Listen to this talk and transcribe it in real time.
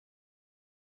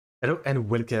Hello and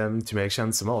welcome to my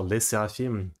reaction to more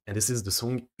르세라핌, and this is the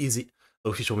song Easy,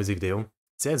 official music video.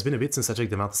 So yeah, it's been a bit since I checked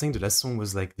them out. I think the last song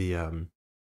was like the,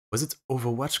 was it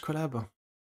Overwatch collab? It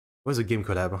was a game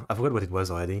collab. I forgot what it was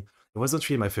already. It wasn't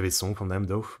really my favorite song from them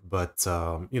though, but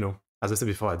you know, as I said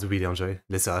before, I do really enjoy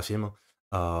르세라핌.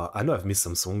 I know I've missed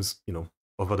some songs, you know,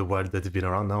 over the while that have been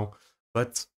around now,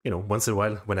 but you know, once in a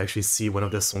while, when I actually see one of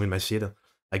their songs in my feed,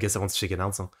 I guess I want to check it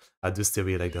out. I do still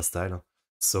really like their style.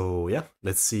 So yeah,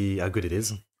 let's see how good it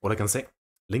is. All I can say,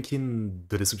 link in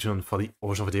the description for the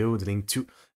original video, the link to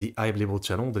the Hype Label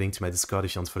channel, the link to my Discord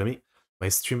if you want to follow me, my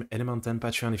stream Element and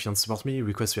Patreon if you want to support me,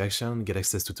 request reaction, get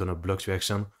access to ton of blocked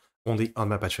reaction only on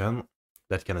my Patreon,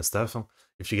 that kind of stuff.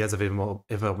 If you guys have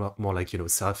ever more like, you know,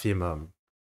 SSERAFIM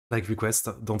like request,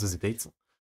 don't hesitate.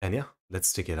 And yeah,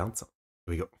 let's check it out. Here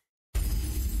we go.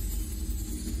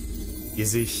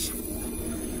 Easy.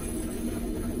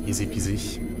 Easy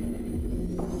peasy.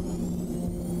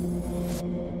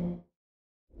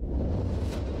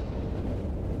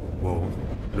 Whoa,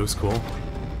 looks cool.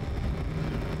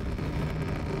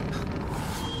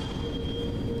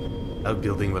 A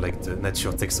building with like the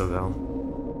nature takes over.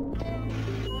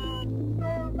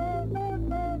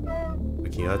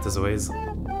 Looking out as always.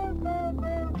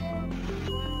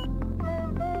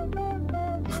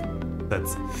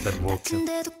 that walk.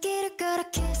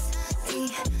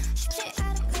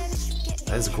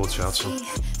 That's a cool church.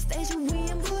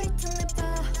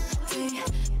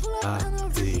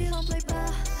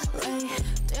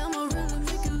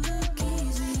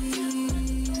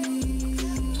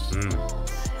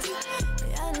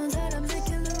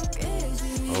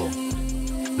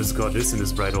 Looks gorgeous in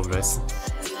this bridal dress.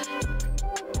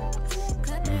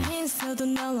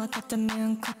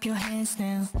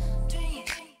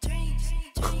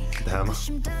 Damn,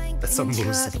 that's some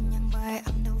moves.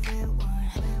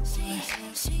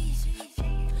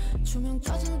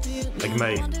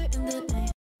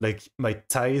 Like my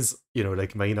thighs, you know,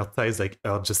 like my inner thighs, like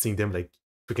are just seeing them like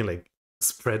freaking like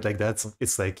spread like that.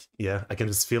 It's like, yeah, I can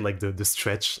just feel like the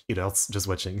stretch. It hurts just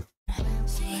watching.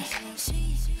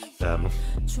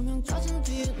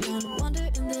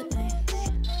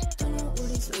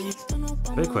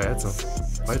 Very quiet,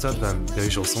 quieter than the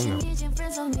usual song.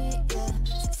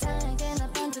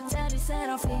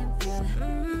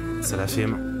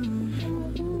 SSERAFIM.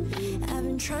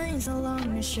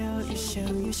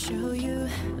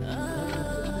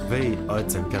 Very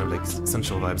odd and kind of like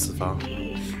sensual vibes so far.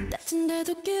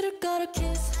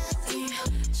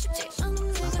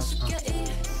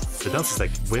 The dance is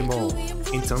like way more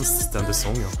intense than the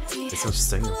song. It's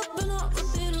interesting.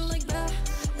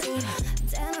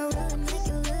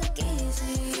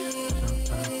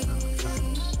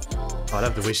 Oh, I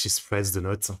love the way she spreads the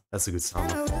notes. That's a good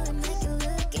sound.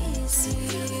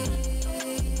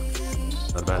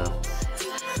 Not bad.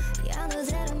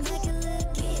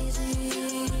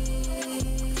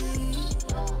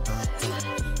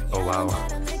 Oh wow.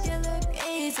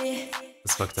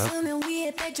 It's fucked up.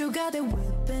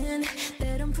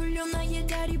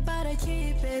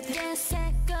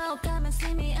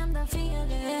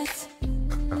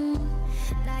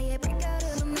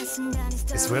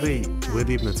 It's really,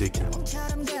 really hypnotic.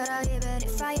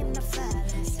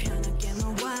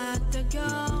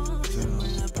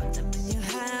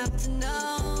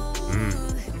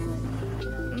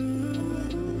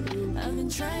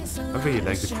 I really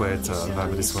like the quiet vibe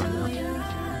of this one.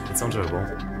 Yeah. It's enjoyable.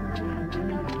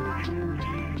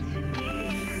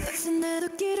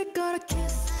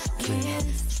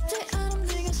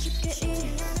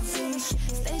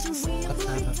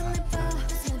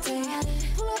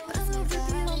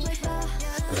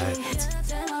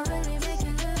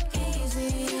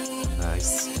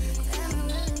 Nice.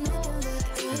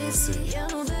 Easy.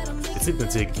 It's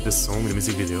hypnotic, the song, the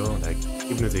music video, like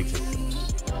hypnotic.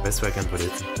 Best way I can put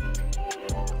it.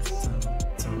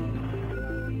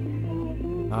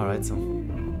 Alright, so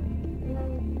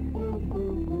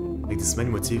like this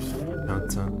main motif.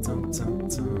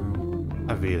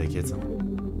 I really like it.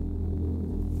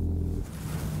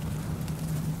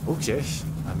 Okay,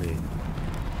 I mean,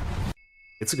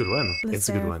 it's a good one. It's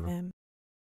a good one.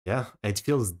 Yeah, it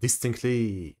feels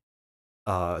distinctly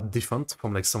different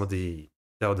from like some of the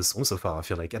other songs so far. I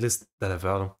feel like, at least that I've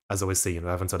heard. As I always say, you know,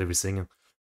 I haven't heard everything,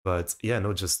 but yeah,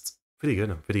 no, just pretty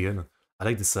good, pretty good. I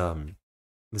like this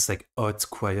this like odd,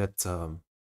 quiet, or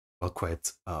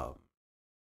quiet,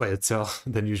 quieter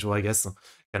than usual, I guess,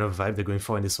 kind of vibe they're going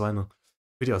for in this one.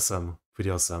 Pretty awesome, pretty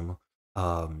awesome.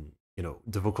 You know,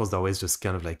 the vocals are always just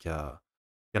kind of like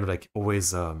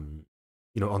always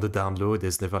you know, on the down low.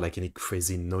 There's never like any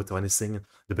crazy note or anything.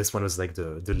 The best one was like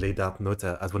the laid out note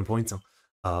at one point.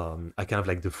 I kind of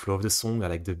like the flow of the song. I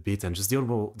like the beat and just the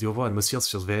overall atmosphere is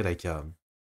just very like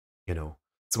you know,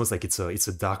 it's almost like it's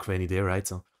a dark rainy day, right?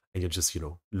 And you're just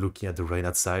looking at the rain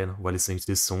outside while listening to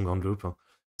this song on loop.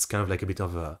 It's kind of like a bit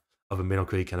of a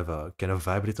melancholy kind of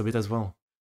vibe a little bit as well.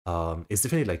 It's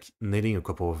definitely like nailing a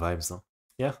couple of vibes.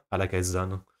 Yeah, I like how it's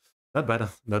done. Not bad,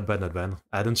 not bad, not bad.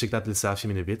 I hadn't checked out the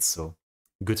SSERAFIM in a bit, so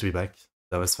good to be back.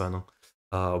 That was fun.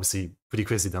 Obviously, pretty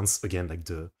crazy dance again, like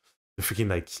the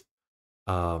freaking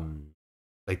um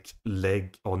like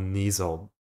leg or knees or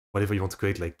whatever you want to call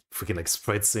it, like freaking like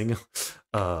spritzing.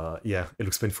 Yeah, it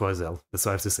looks painful as hell. That's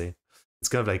what I have to say. It's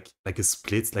kind of like a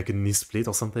split, like a knee split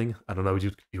or something. I don't know what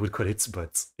you would call it,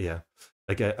 but yeah.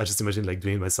 Like I just imagine like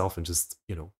doing it myself and just,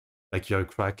 like you're a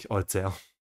crack or a tear.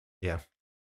 Yeah.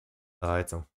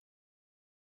 Alright.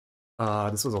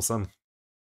 This was awesome.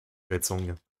 Great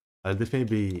song. I'll definitely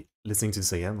be listening to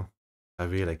this again. I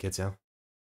really like it, yeah.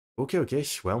 Okay.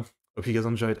 Well, hope you guys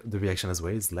enjoyed the reaction as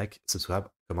well. Like,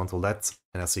 subscribe, comment, all that,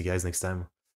 and I'll see you guys next time.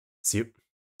 See you.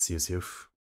 See you.